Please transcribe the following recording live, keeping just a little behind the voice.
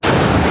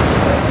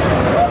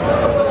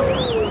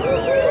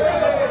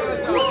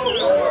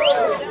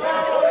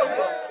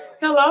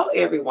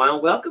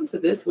everyone. Welcome to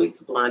this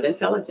week's Blonde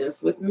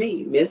Intelligence with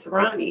me, Miss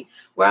Ronnie,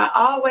 where I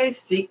always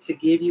seek to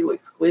give you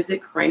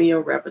exquisite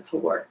cranial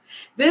repertoire.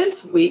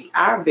 This week,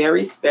 our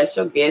very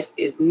special guest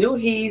is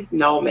Nuhys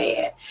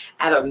Nomad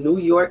out of New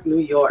York, New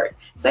York.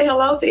 Say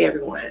hello to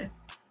everyone.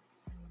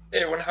 Hey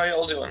everyone, how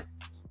y'all doing?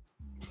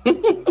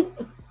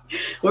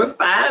 We're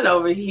fine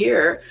over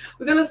here.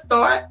 We're going to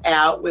start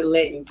out with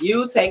letting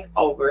you take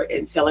over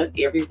and telling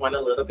everyone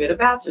a little bit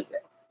about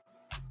yourself.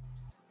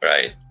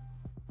 Right.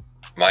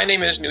 My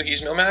name is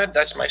Nuhys Nomad.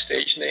 That's my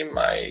stage name.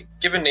 My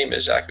given name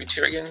is Zachary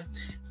Tiergan.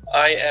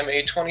 I am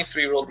a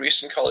 23-year-old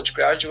recent college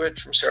graduate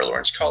from Sarah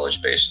Lawrence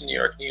College based in New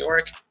York, New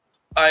York.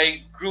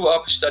 I grew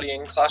up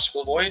studying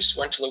classical voice,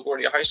 went to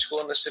LaGuardia High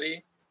School in the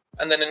city,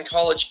 and then in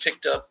college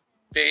picked up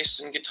bass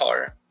and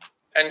guitar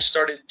and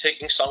started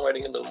taking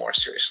songwriting a little more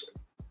seriously.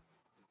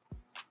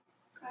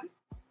 Okay.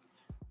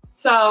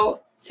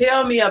 So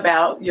tell me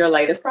about your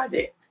latest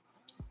project.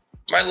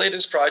 My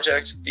latest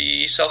project,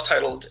 the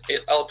self-titled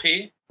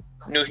LP,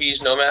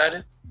 Nuhys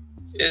Nomad,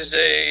 is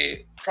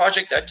a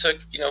project that took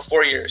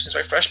 4 years. Since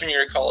my freshman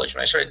year of college,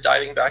 when I started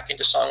diving back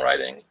into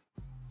songwriting,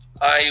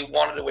 I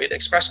wanted a way to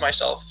express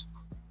myself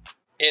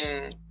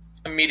in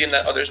a medium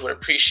that others would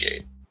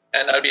appreciate,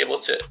 and I'd be able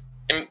to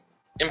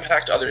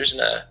impact others in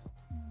a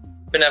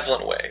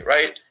benevolent way,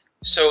 right?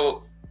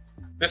 So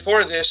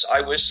before this, I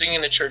was singing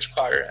in a church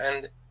choir,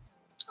 and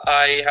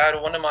I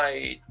had one of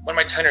my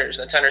tenors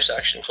in the tenor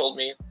section told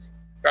me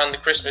around the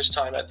Christmas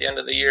time at the end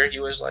of the year, he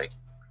was like,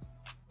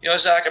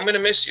 Zach, I'm going to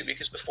miss you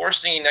because before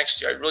singing next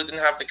to you, I really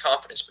didn't have the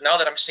confidence. But now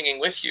that I'm singing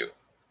with you,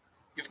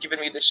 you've given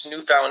me this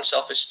newfound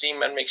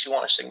self-esteem and makes you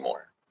want to sing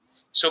more.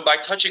 So by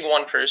touching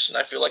one person,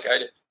 I feel like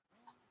I'd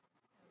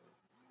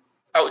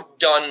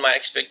outdone my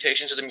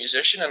expectations as a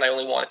musician, and I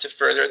only wanted to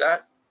further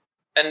that.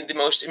 And the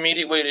most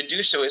immediate way to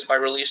do so is by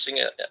releasing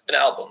an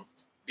album,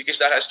 because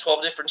that has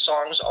 12 different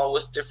songs, all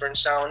with different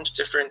sounds,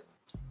 different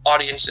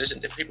audiences,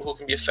 and different people who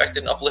can be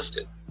affected and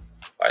uplifted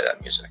by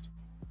that music.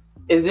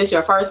 Is this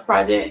your first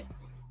project?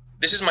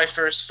 This is my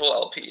first full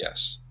LP,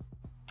 yes.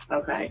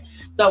 Okay.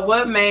 So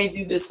what made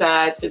you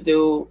decide to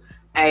do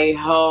a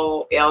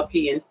whole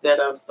LP instead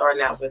of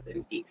starting out with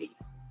an EP?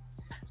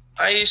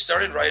 I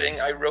started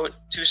writing. I wrote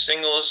 2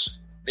 singles.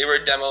 They were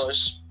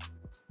demos.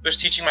 Was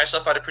teaching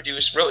myself how to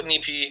produce. Wrote an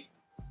EP.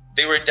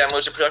 They were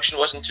demos. The production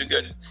wasn't too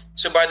good.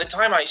 So by the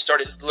time I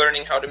started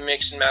learning how to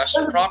mix and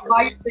master properly...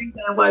 Why do you think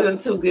that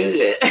wasn't too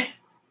good?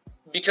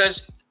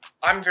 Because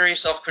I'm very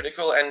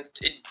self-critical, and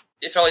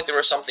it felt like there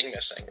was something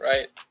missing,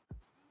 right?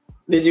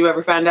 Did you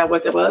ever find out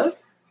what that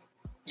was?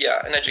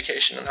 Yeah, an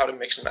education on how to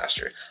mix and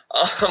master.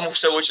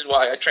 Which is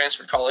why I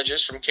transferred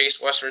colleges from Case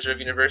Western Reserve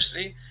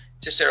University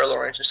to Sarah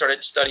Lawrence and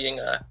started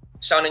studying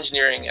sound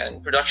engineering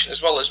and production,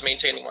 as well as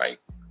maintaining my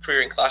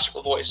career in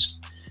classical voice.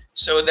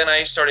 So then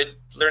I started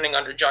learning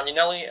under John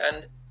Yanelli,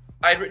 and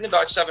I'd written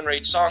about 7 or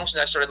 8 songs,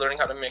 and I started learning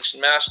how to mix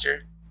and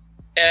master.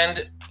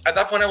 And at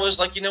that point, I was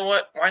like, you know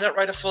what? Why not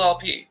write a full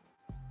LP?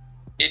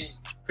 It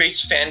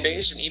creates fan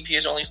base. An EP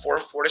is only 4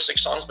 to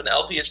 6 songs, but an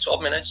LP is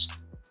 12 minutes.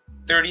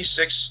 12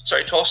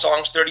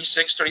 songs,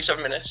 36,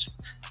 37 minutes,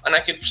 and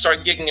I could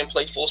start gigging and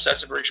play full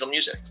sets of original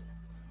music.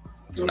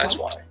 And that's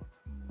why.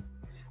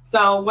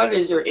 So what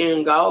is your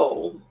end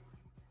goal,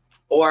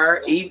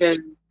 or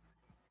even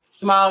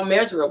small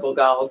measurable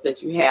goals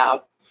that you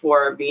have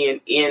for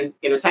being in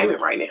entertainment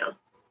right now?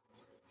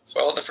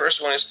 Well, the first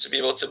one is to be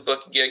able to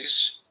book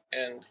gigs,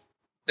 and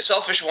the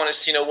selfish one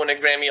is to win a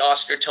Grammy,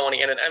 Oscar,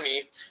 Tony, and an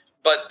Emmy,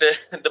 but the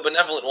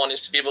benevolent one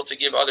is to be able to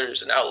give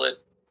others an outlet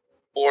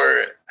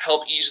or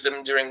help ease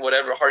them during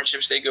whatever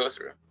hardships they go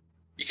through.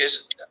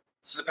 Because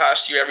for the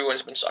past year,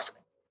 everyone's been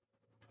suffering.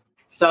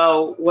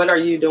 So what are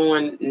you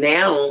doing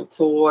now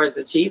towards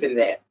achieving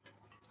that?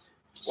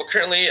 Well,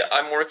 currently,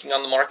 I'm working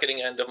on the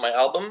marketing end of my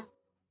album,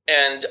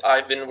 and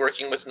I've been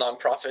working with a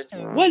nonprofit.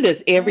 What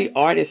does every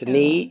artist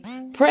need?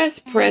 Press,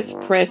 press,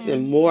 press,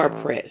 and more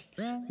press.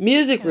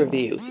 Music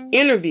reviews,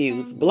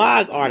 interviews,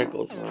 blog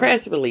articles,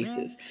 press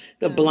releases,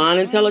 the Blonde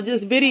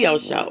Intelligence video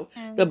show,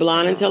 the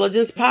Blonde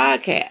Intelligence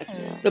podcast,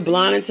 the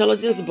Blonde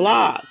Intelligence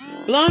blog,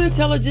 Blonde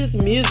Intelligence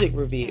music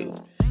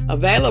reviews.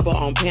 Available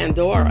on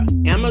Pandora,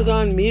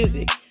 Amazon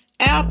Music,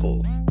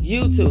 Apple,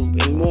 YouTube,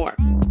 and more.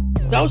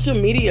 Social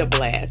media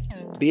blasts,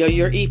 build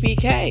your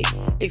EPK,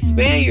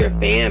 expand your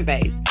fan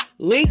base,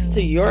 links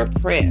to your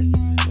press.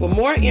 For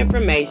more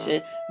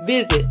information,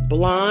 visit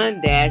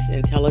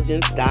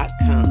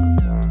blonde-intelligence.com.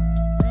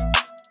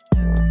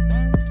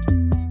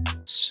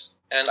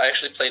 And I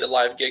actually played a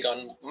live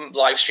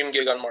stream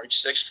gig on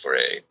March 6th for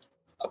a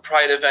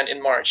Pride event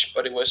in March,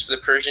 but it was for the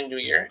Persian New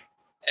Year.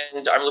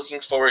 And I'm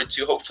looking forward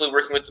to hopefully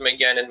working with them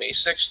again in May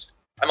 6th.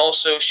 I'm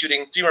also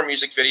shooting 3 more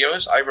music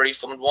videos. I've already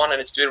filmed one,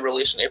 and it's due to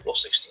release on April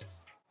 16th.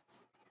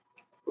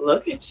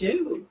 Look at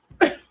you.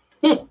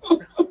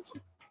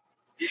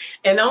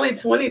 And only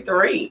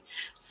 23.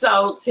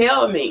 So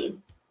tell me,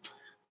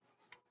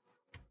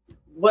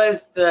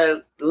 was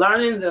the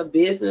learning the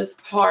business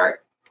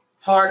part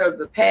of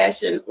the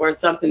passion, or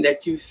something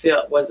that you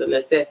felt was a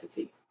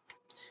necessity?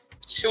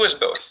 It was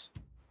both.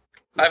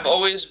 I've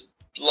always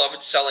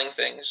loved selling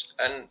things,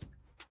 and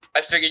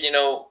I figured,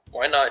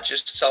 why not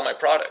just sell my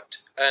product?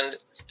 And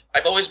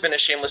I've always been a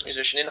shameless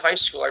musician. In high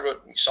school, I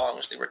wrote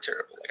songs. They were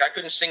terrible. Like, I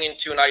couldn't sing in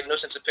tune. I had no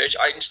sense of pitch.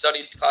 I hadn't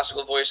studied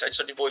classical voice. I hadn't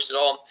studied voice at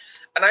all.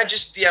 And I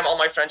just DM all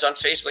my friends on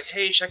Facebook, like,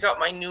 hey, check out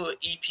my new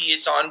EP.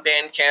 It's on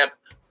Bandcamp.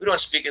 We don't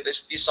speak of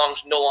this. These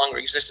songs no longer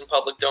exist in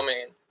public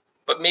domain.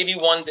 But maybe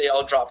one day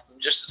I'll drop them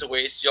just as a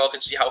way so y'all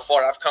can see how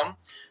far I've come.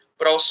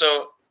 But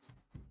also,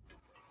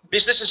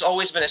 business has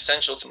always been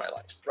essential to my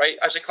life, right?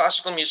 As a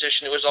classical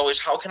musician, it was always,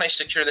 how can I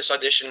secure this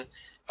audition?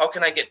 How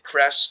can I get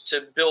press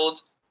to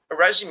build a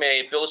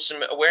resume, build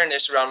some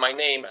awareness around my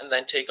name, and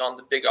then take on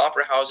the big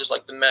opera houses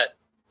like the Met,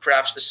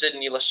 perhaps the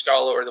Sydney, La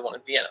Scala, or the one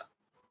in Vienna?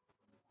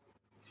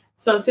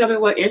 So tell me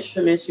what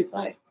instruments you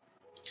play.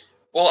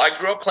 Well, I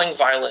grew up playing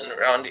violin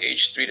around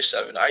age 3 to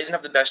 7. I didn't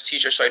have the best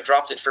teacher, so I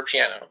dropped it for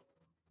piano.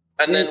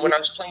 And then when I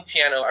was playing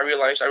piano, I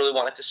realized I really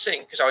wanted to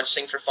sing because I would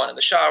sing for fun in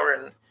the shower.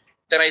 And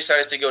then I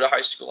decided to go to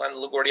high school, and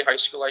LaGuardia High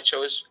School I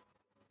chose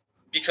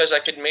because I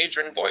could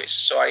major in voice.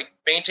 So I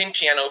maintained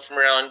piano from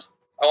around,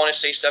 I want to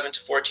say 7 to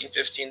 14,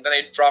 15. Then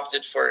I dropped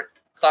it for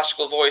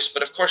classical voice.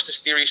 But of course, this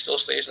theory still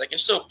stays, and I can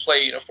still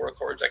play, 4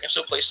 chords. I can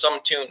still play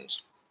some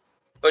tunes,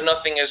 but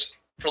nothing as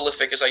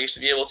prolific as I used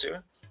to be able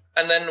to.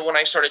 And then when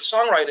I started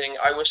songwriting,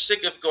 I was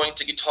sick of going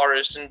to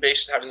guitarists and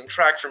bass and having them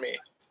track for me.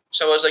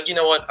 So I was like, you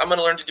know what, I'm going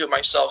to learn to do it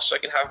myself so I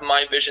can have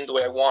my vision the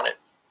way I want it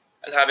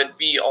and have it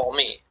be all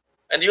me.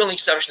 And the only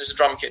exception is the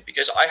drum kit,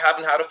 because I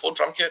haven't had a full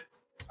drum kit.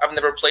 I've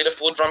never played a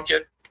full drum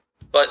kit,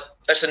 but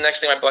that's the next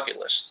thing on my bucket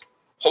list.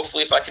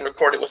 Hopefully if I can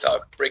record it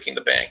without breaking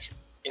the bank,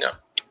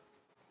 Okay.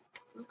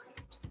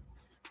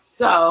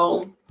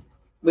 So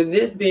with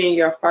this being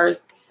your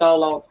first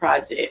solo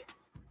project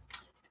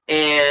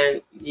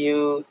and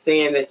you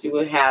saying that you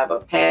would have a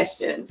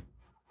passion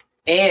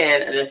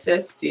and a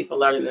necessity for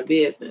learning the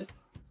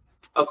business,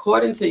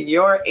 according to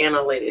your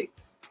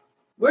analytics,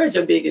 where's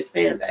your biggest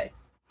fan base?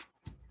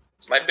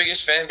 My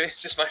biggest fan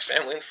base is my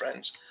family and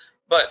friends.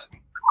 But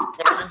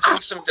when I've been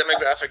doing some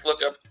demographic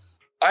lookup,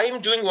 I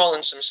am doing well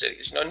in some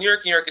cities. New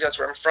York, that's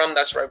where I'm from,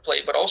 that's where I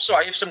play. But also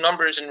I have some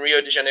numbers in Rio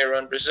de Janeiro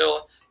in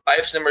Brazil. I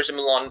have some numbers in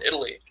Milan in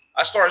Italy.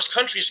 As far as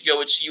countries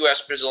go, it's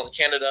US, Brazil, and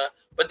Canada.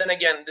 But then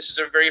again, this is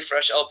a very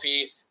fresh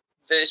LP.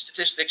 The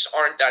statistics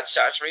aren't that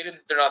saturated.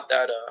 They're not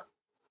that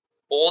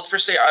old, per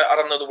se. I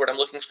don't know the word I'm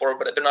looking for,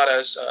 but they're not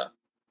as...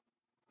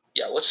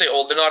 let's say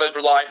old. They're not as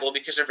reliable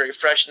because they're very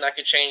fresh, and that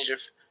could change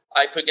if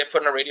I could get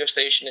put on a radio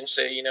station and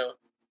say,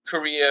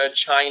 Korea,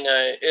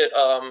 China,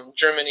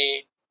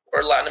 Germany,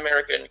 or Latin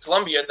America and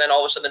Colombia, then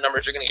all of a sudden the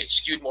numbers are going to get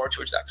skewed more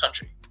towards that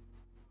country.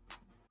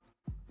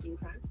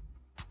 Okay.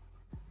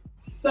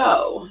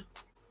 So,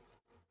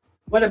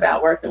 what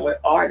about working with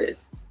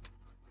artists?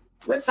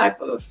 What type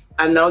of,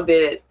 I know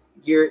that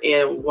you're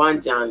in one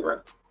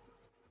genre.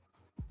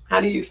 How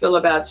do you feel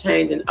about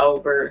changing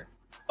over,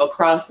 or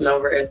crossing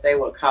over as they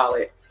would call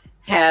it,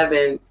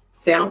 having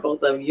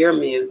samples of your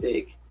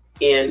music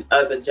in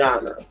other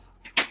genres?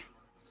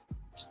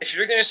 If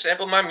you're going to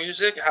sample my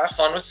music, have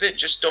fun with it,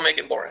 just don't make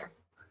it boring,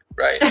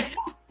 right?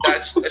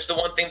 That's the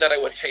one thing that I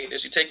would hate,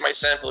 is you take my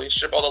sample, you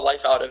strip all the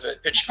life out of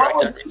it, pitch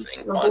correct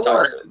everything,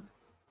 montage it.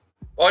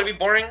 Why would it be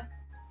boring?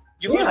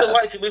 You lose the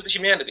life, you lose the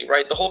humanity,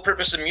 right? The whole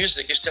purpose of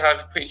music is to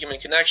have a human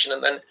connection,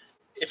 and then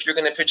if you're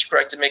going to pitch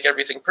correct and make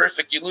everything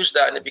perfect, you lose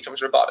that and it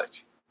becomes robotic.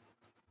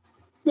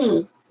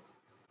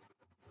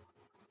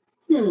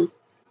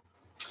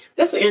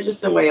 That's an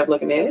interesting way of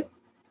looking at it.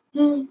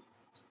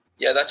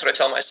 Yeah, that's what I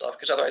tell myself,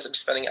 because otherwise I'm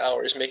spending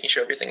hours making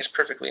sure everything is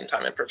perfectly in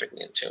time and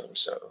perfectly in tune.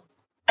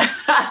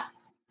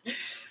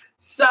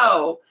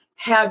 So,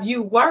 have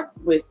you worked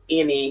with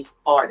any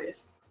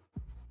artists?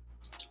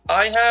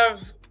 I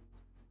have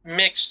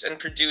mixed and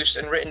produced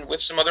and written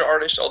with some other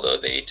artists, although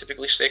they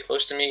typically stay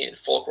close to me in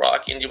folk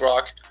rock, indie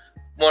rock.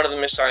 One of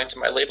them is signed to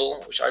my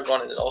label, which I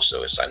run, and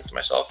also is signed to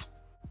myself.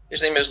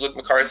 His name is Luke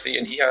McCarthy,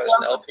 and he has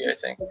an LP, I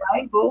think. The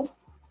label.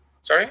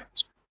 Sorry?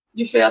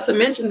 You failed to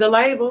mention the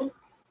label.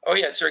 Oh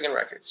yeah, Turrigan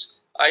Records.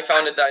 I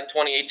founded that in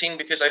 2018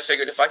 because I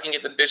figured if I can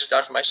get the business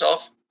down for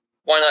myself,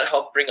 why not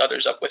help bring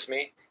others up with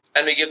me?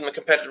 And we give them a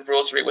competitive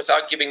royalty rate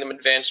without giving them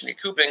advance and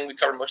recouping. We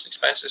cover most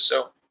expenses,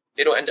 so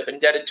they don't end up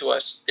indebted to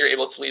us. They're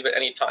able to leave at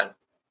any time.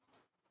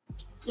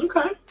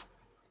 Okay.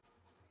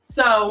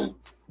 So,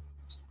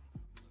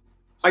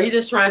 are you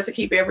just trying to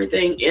keep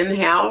everything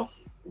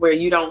in-house where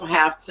you don't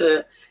have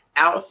to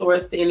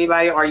outsource to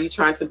anybody? Or are you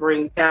trying to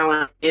bring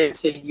talent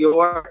into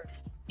your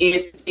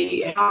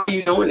entity? How are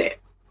you doing it?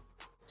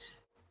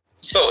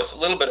 Both, a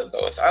little bit of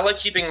both. I like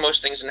keeping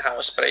most things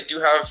in-house, but I do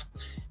have...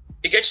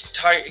 It gets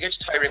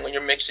tiring when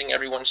you're mixing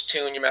everyone's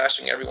tune, you're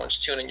mastering everyone's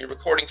tune, and you're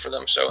recording for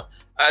them. So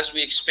as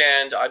we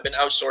expand, I've been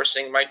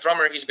outsourcing. My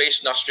drummer, he's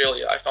based in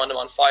Australia. I found him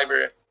on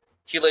Fiverr.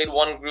 He laid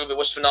one groove. It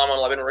was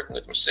phenomenal. I've been working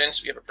with him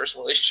since. We have a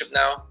personal relationship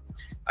now.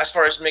 As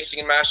far as mixing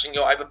and mastering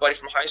go, I have a buddy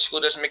from high school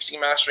who does mixing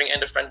and mastering,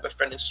 and a friend of a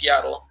friend in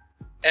Seattle.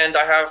 And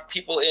I have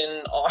people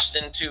in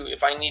Austin, too.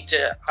 If I need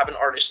to have an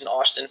artist in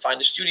Austin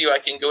find a studio, I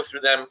can go through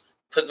them,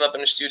 put them up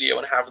in the studio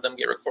and have them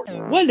get recorded.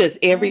 What does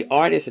every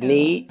artist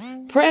need?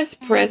 Press,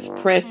 press,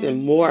 press,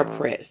 and more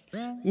press.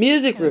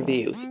 Music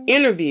reviews,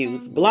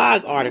 interviews,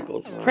 blog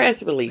articles,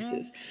 press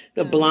releases,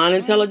 the Blonde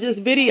Intelligence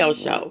video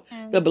show,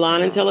 the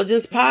Blonde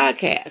Intelligence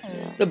podcast,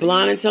 the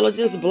Blonde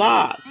Intelligence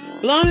blog,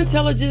 Blonde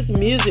Intelligence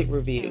music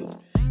reviews.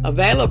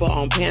 Available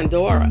on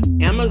Pandora,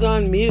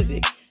 Amazon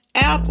Music,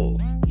 Apple,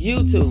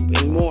 YouTube,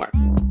 and more.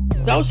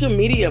 Social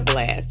media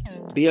blasts,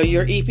 build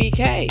your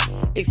EPK,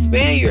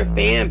 expand your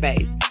fan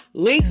base,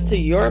 links to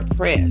your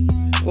press.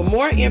 For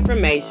more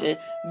information,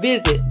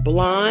 visit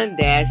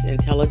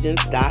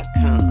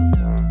blonde-intelligence.com.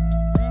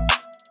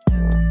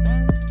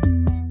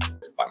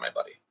 By my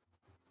buddy.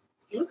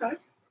 Okay.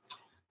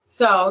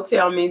 So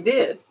tell me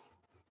this.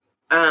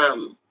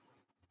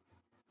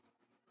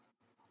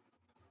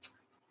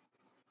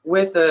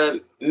 With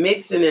the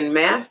mixing and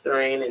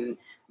mastering and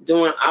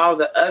doing all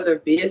the other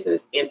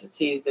business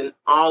entities and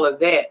all of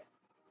that,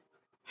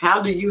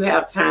 how do you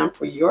have time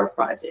for your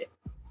project?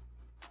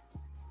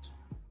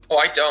 Oh,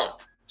 I don't.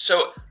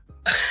 So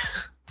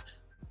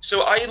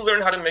I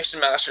learned how to mix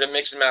and master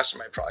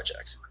my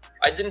project.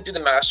 I didn't do the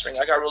mastering.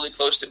 I got really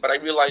close to it, but I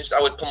realized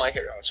I would pull my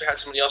hair out, so I had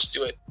somebody else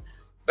do it.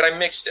 But I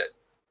mixed it.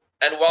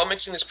 And while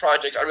mixing this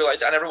project, I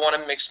realized I never want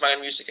to mix my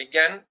own music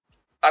again.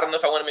 I don't know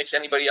if I want to mix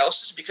anybody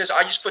else's, because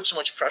I just put so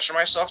much pressure on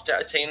myself to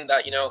attain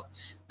that,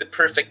 the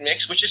perfect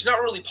mix, which is not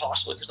really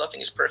possible because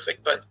nothing is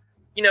perfect. But,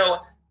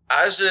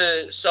 as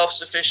a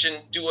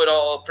self-sufficient,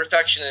 do-it-all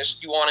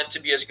perfectionist, you want it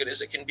to be as good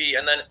as it can be.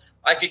 And then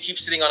I could keep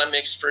sitting on a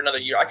mix for another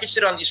year. I could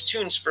sit on these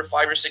tunes for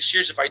 5 or 6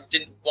 years if I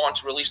didn't want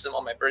to release them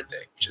on my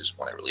birthday, which is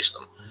when I released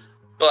them.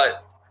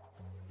 But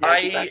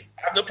I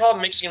have no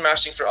problem mixing and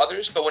mastering for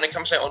others, but when it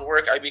comes to my own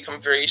work, I become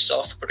very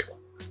self-critical.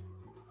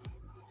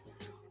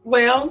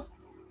 Well,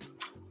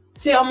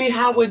 tell me,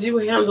 how would you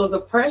handle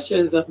the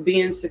pressures of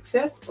being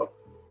successful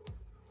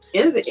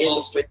in the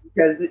industry?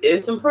 Because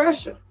it's some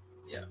pressure.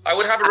 Yeah, I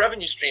would have a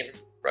revenue stream,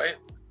 right?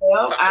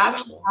 Well,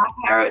 I've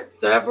heard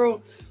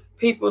several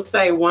people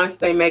say once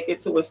they make it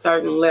to a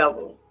certain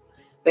level,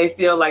 they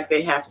feel like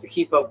they have to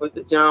keep up with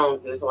the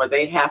Joneses, or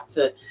they have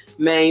to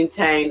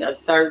maintain a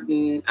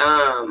certain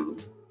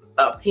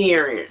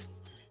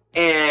appearance,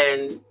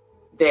 and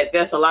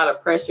that's a lot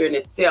of pressure in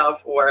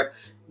itself. Or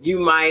you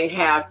might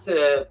have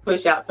to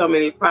push out so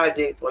many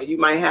projects, or you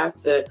might have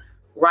to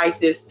write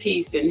this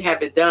piece and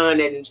have it done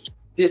in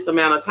this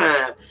amount of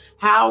time.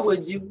 How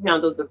would you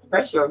handle the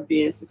pressure of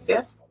being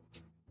successful?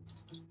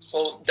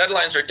 Well,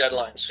 deadlines are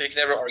deadlines, so you can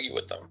never argue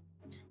with them.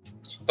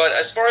 But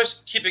as far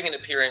as keeping an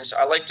appearance,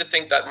 I like to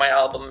think that my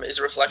album is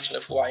a reflection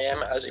of who I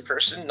am as a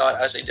person, not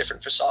as a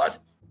different facade.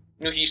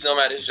 Nuhi's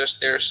Nomad is just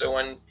there, so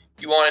when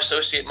you want to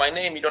associate my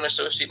name, you don't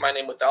associate my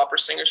name with the opera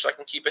singer, so I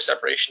can keep a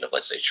separation of,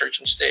 let's say, church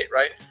and state,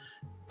 right?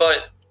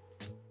 But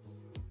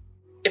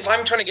if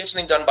I'm trying to get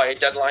something done by a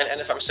deadline, and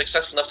if I'm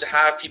successful enough to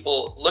have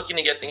people looking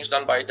to get things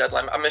done by a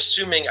deadline, I'm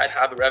assuming I'd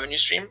have a revenue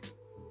stream.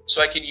 So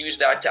I could use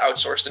that to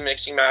outsource the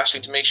mixing,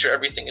 mastering, to make sure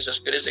everything is as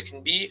good as it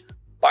can be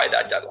by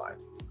that deadline.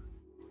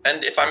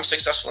 And if I'm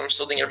successful and I'm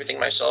still doing everything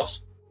myself,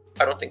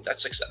 I don't think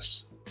that's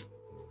success.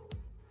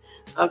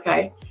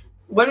 Okay.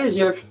 What is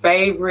your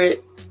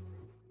favorite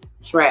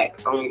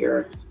track on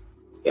your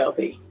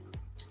LP?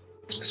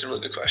 That's a really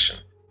good question.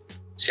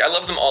 See, I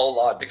love them all a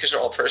lot because they're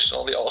all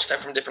personal. They all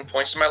stem from different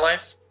points in my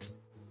life.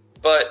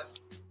 But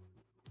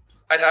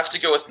I'd have to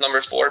go with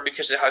number 4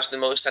 because it has the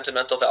most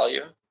sentimental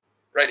value,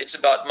 right? It's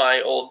about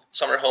my old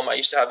summer home I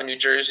used to have in New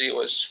Jersey. It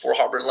was 4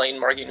 Harbor Lane,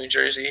 Margate, New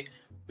Jersey.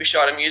 We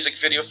shot a music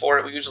video for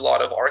it. We used a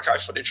lot of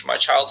archive footage from my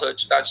childhood.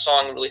 So that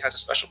song really has a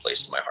special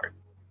place in my heart.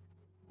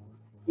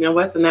 Now,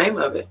 what's the name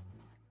of it?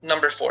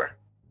 Number 4.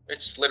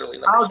 It's literally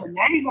number 4. Oh, the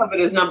name of it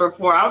is number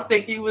 4. I was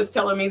thinking you was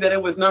telling me that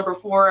it was number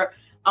 4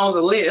 on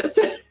the list.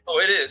 Oh,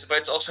 it is, but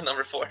it's also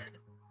number 4.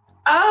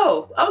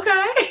 Oh,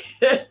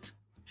 okay.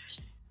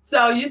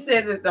 So you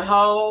said that the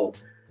whole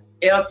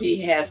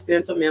LP has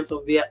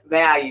sentimental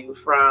value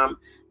from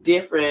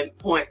different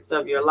points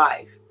of your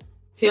life.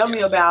 Tell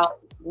me about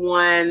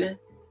one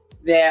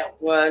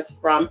that was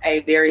from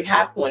a very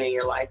high point in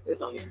your life that's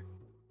on here.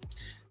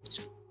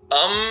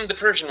 The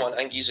Persian one,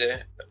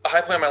 Angize, a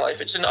high point in my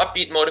life. It's an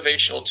upbeat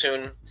motivational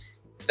tune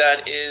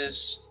that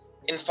is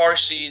in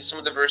Farsi. Some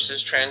of the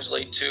verses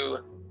translate to,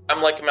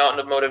 I'm like a mountain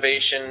of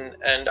motivation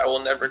and I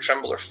will never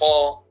tremble or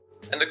fall.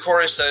 And the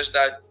chorus says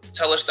that,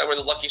 tell us that we're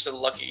the luckiest of the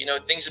lucky.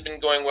 Things have been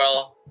going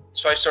well.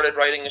 So I started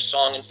writing a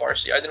song in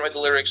Farsi. I didn't write the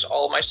lyrics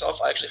all myself.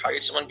 I actually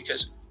hired someone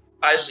because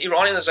as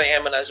Iranian as I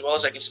am and as well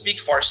as I can speak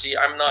Farsi,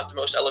 I'm not the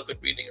most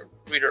eloquent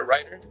reader or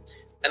writer.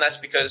 And that's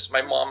because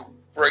my mom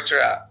worked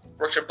her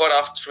butt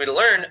off for me to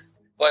learn,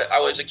 but I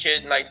was a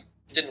kid and I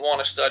didn't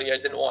want to study. I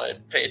didn't want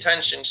to pay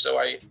attention, so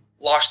I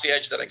lost the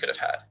edge that I could have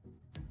had.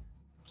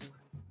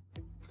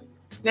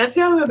 Now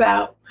tell me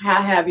about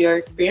how have your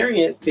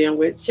experience been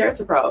with Share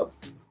to Pros?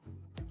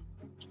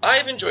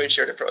 I've enjoyed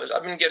Share to Pros.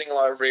 I've been getting a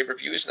lot of rave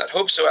reviews, and I'd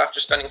hope so after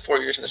spending 4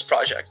 years in this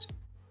project.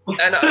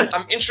 And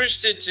I'm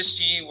interested to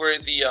see where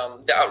the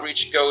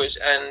outreach goes,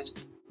 and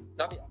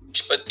not the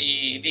outreach, but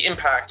the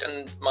impact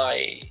and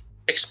my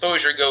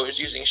exposure goes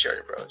using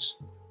Sheridan Bros.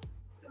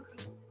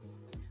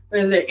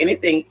 Is there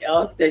anything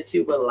else that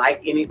you would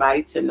like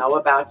anybody to know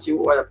about you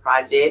or the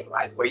project,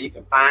 like where you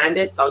can find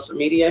it, social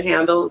media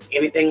handles,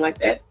 anything like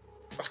that?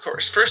 Of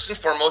course. First and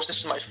foremost, this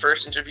is my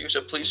first interview,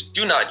 so please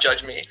do not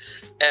judge me.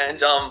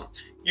 And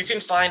you can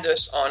find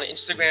us on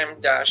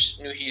Instagram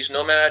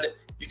 _NewHe'sNomad.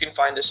 You can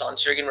find us on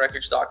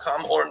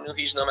SirganRecords.com or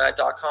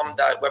NewHe'sNomad.com.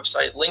 That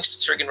website links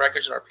to Sirgan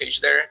Records on our page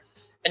there.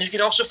 And you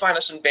can also find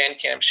us on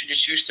Bandcamp should you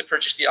choose to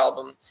purchase the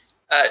album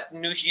at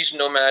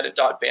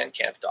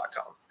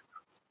NewHe'sNomad.bandcamp.com.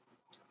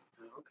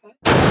 Okay.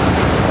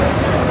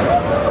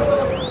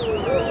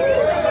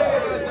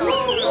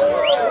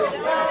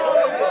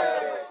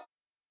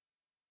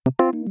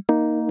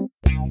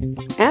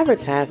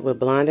 Advertise with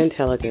Blonde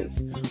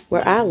Intelligence,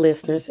 where our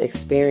listeners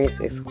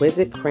experience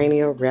exquisite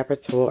cranial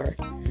repertoire.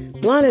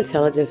 Blonde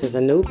Intelligence is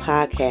a new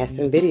podcast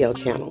and video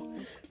channel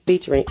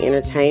featuring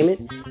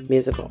entertainment,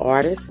 musical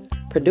artists,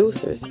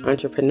 producers,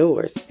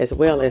 entrepreneurs, as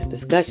well as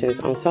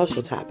discussions on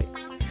social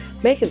topics,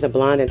 making the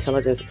Blonde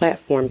Intelligence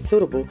platform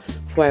suitable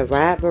for a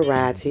wide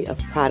variety of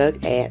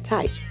product ad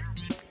types.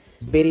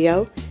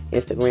 Video,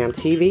 Instagram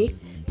TV,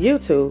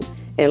 YouTube,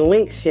 and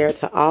links shared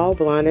to all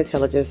Blonde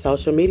Intelligence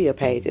social media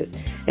pages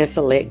and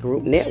select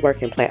group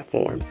networking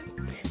platforms.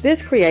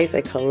 This creates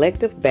a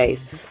collective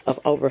base of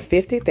over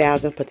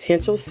 50,000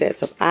 potential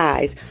sets of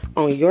eyes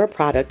on your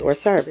product or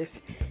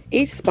service.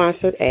 Each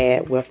sponsored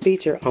ad will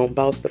feature on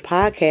both the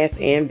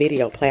podcast and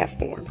video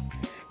platforms.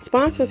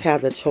 Sponsors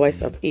have the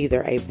choice of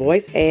either a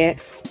voice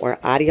ad or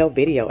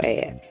audio-video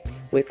ad,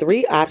 with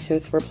 3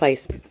 options for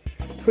placements.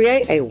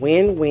 Create a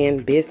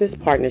win-win business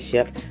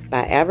partnership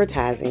by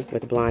advertising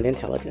with Blonde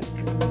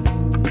Intelligence.